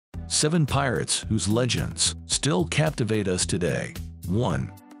7 pirates whose legends still captivate us today.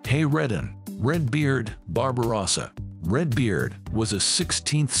 1. Hayreddin, Redbeard, Barbarossa. Redbeard was a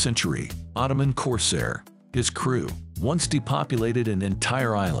 16th century Ottoman corsair. His crew once depopulated an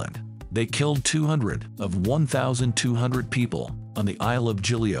entire island. They killed 200 of 1,200 people on the Isle of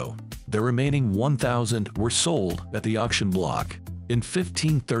Giglio. The remaining 1,000 were sold at the auction block. In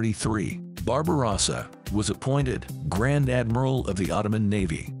 1533, Barbarossa was appointed Grand Admiral of the Ottoman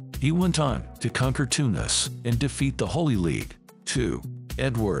Navy. He went on to conquer Tunis and defeat the Holy League. 2.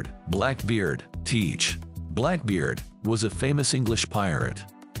 Edward Blackbeard Teach. Blackbeard was a famous English pirate.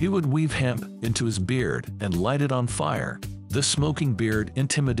 He would weave hemp into his beard and light it on fire. The smoking beard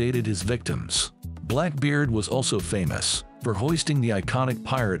intimidated his victims. Blackbeard was also famous for hoisting the iconic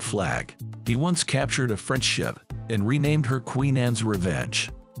pirate flag. He once captured a French ship and renamed her Queen Anne's Revenge.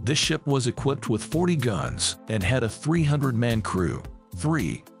 This ship was equipped with 40 guns and had a 300-man crew.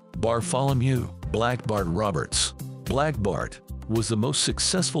 3. Bartholomew Black Bart Roberts. Black Bart was the most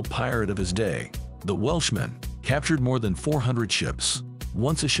successful pirate of his day. The Welshman captured more than 400 ships.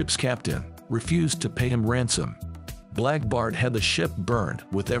 Once a ship's captain refused to pay him ransom. Black Bart had the ship burned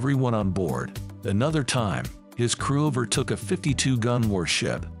with everyone on board. Another time, his crew overtook a 52-gun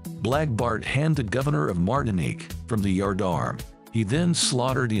warship. Black Bart handed the governor of Martinique from the yardarm. He then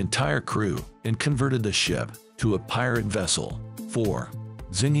slaughtered the entire crew and converted the ship to a pirate vessel. 4.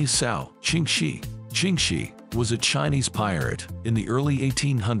 Xingyi Cao Qingxi. Qingxi was a Chinese pirate in the early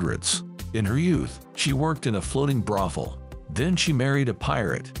 1800s. In her youth, she worked in a floating brothel. Then she married a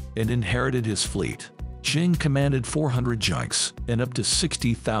pirate and inherited his fleet. Qing commanded 400 junks and up to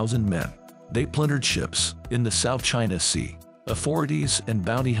 60,000 men. They plundered ships in the South China Sea. Authorities and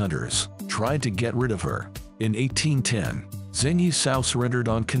bounty hunters tried to get rid of her. In 1810, Xingyi Cao surrendered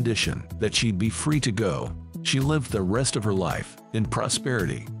on condition that she'd be free to go. She lived the rest of her life in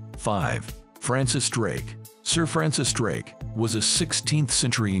prosperity. 5. Francis Drake. Sir Francis Drake was a 16th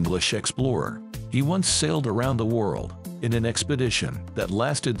century English explorer. He once sailed around the world in an expedition that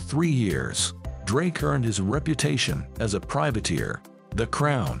lasted 3 years. Drake earned his reputation as a privateer. The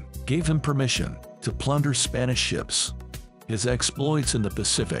Crown gave him permission to plunder Spanish ships. His exploits in the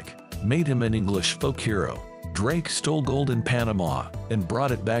Pacific made him an English folk hero. Drake stole gold in Panama and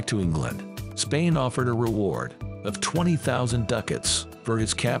brought it back to England. Spain offered a reward of 20,000 ducats for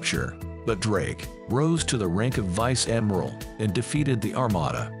his capture, but Drake rose to the rank of vice admiral and defeated the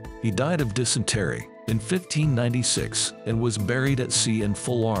Armada. He died of dysentery in 1596 and was buried at sea in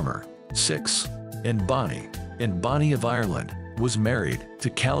full armor. 6. Anne Bonny of Ireland was married to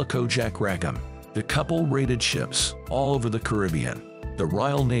Calico Jack Rackham. The couple raided ships all over the Caribbean. The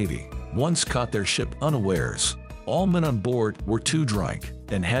Royal Navy once caught their ship unawares. All men on board were too drunk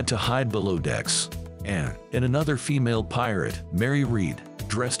and had to hide below decks. Anne and another female pirate, Mary Read,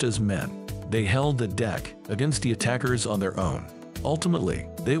 dressed as men. They held the deck against the attackers on their own. Ultimately,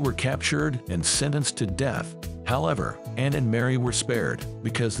 they were captured and sentenced to death. However, Anne and Mary were spared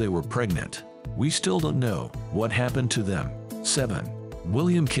because they were pregnant. We still don't know what happened to them. 7.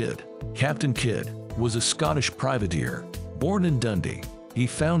 William Kidd. Captain Kidd was a Scottish privateer. Born in Dundee, he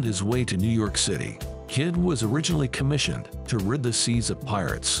found his way to New York City. Kidd was originally commissioned to rid the seas of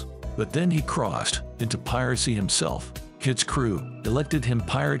pirates, but then he crossed into piracy himself. Kidd's crew elected him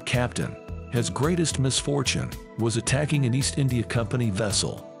pirate captain. His greatest misfortune was attacking an East India Company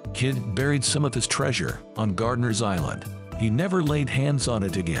vessel. Kidd buried some of his treasure on Gardiner's Island. He never laid hands on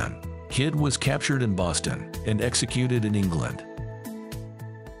it again. Kidd was captured in Boston and executed in England.